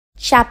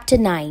Chapter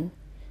 9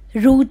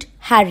 Rude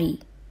Harry.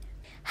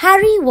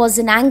 Harry was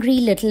an angry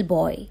little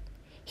boy.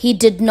 He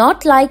did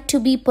not like to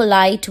be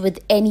polite with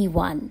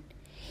anyone.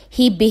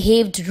 He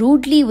behaved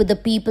rudely with the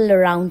people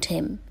around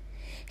him.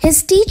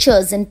 His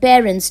teachers and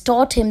parents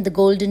taught him the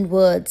golden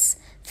words,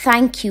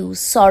 thank you,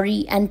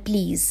 sorry, and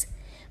please.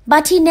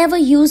 But he never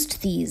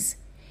used these.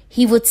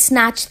 He would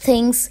snatch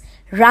things,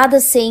 rather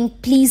saying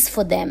please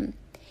for them.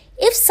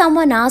 If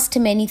someone asked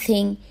him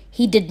anything,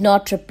 he did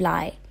not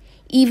reply,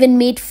 even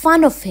made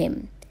fun of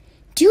him.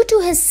 Due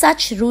to his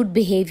such rude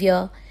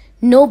behavior,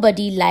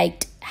 nobody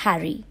liked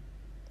Harry.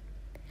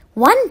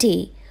 One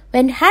day,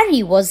 when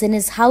Harry was in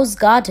his house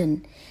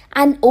garden,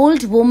 an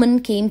old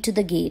woman came to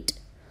the gate.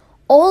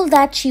 All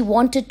that she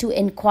wanted to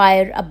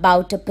inquire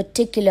about a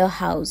particular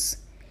house.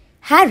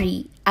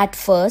 Harry, at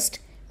first,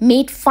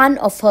 made fun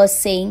of her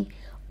saying,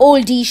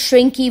 "Oldie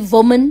shrinky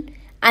woman,"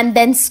 and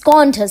then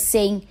scorned her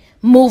saying,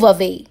 "Move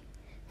away."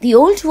 The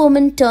old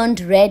woman turned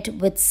red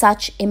with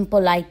such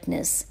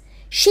impoliteness.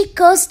 She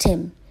cursed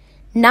him.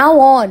 "Now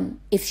on,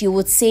 if you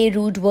would say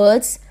rude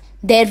words,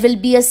 there will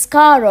be a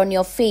scar on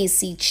your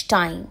face each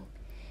time."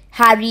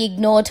 Harry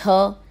ignored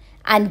her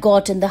and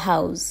got in the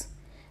house.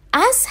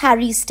 As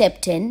Harry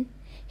stepped in,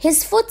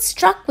 his foot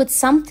struck with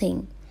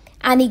something,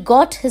 and he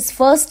got his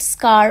first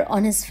scar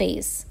on his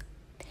face.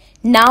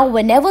 Now,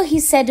 whenever he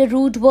said a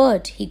rude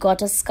word, he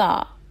got a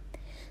scar.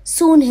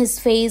 Soon his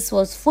face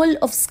was full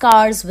of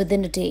scars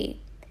within a day.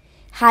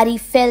 Harry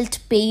felt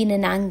pain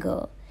and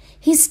anger.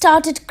 He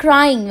started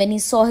crying when he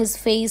saw his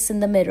face in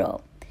the mirror.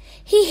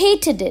 He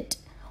hated it.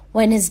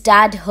 When his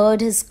dad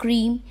heard his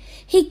scream,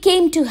 he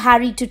came to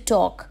Harry to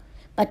talk.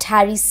 But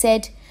Harry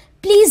said,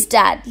 "Please,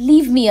 Dad,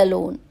 leave me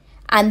alone."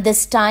 And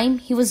this time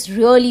he was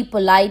really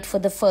polite for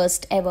the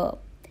first ever.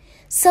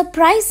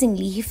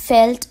 Surprisingly, he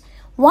felt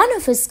one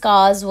of his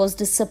scars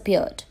was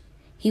disappeared.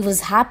 He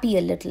was happy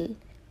a little.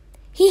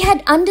 He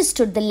had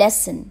understood the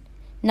lesson.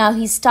 Now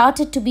he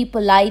started to be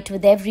polite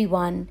with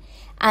everyone,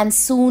 and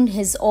soon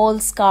his all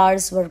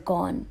scars were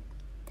gone.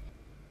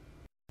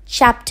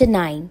 Chapter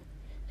 9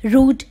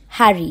 Rude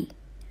Harry.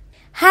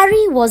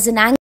 Harry was an angry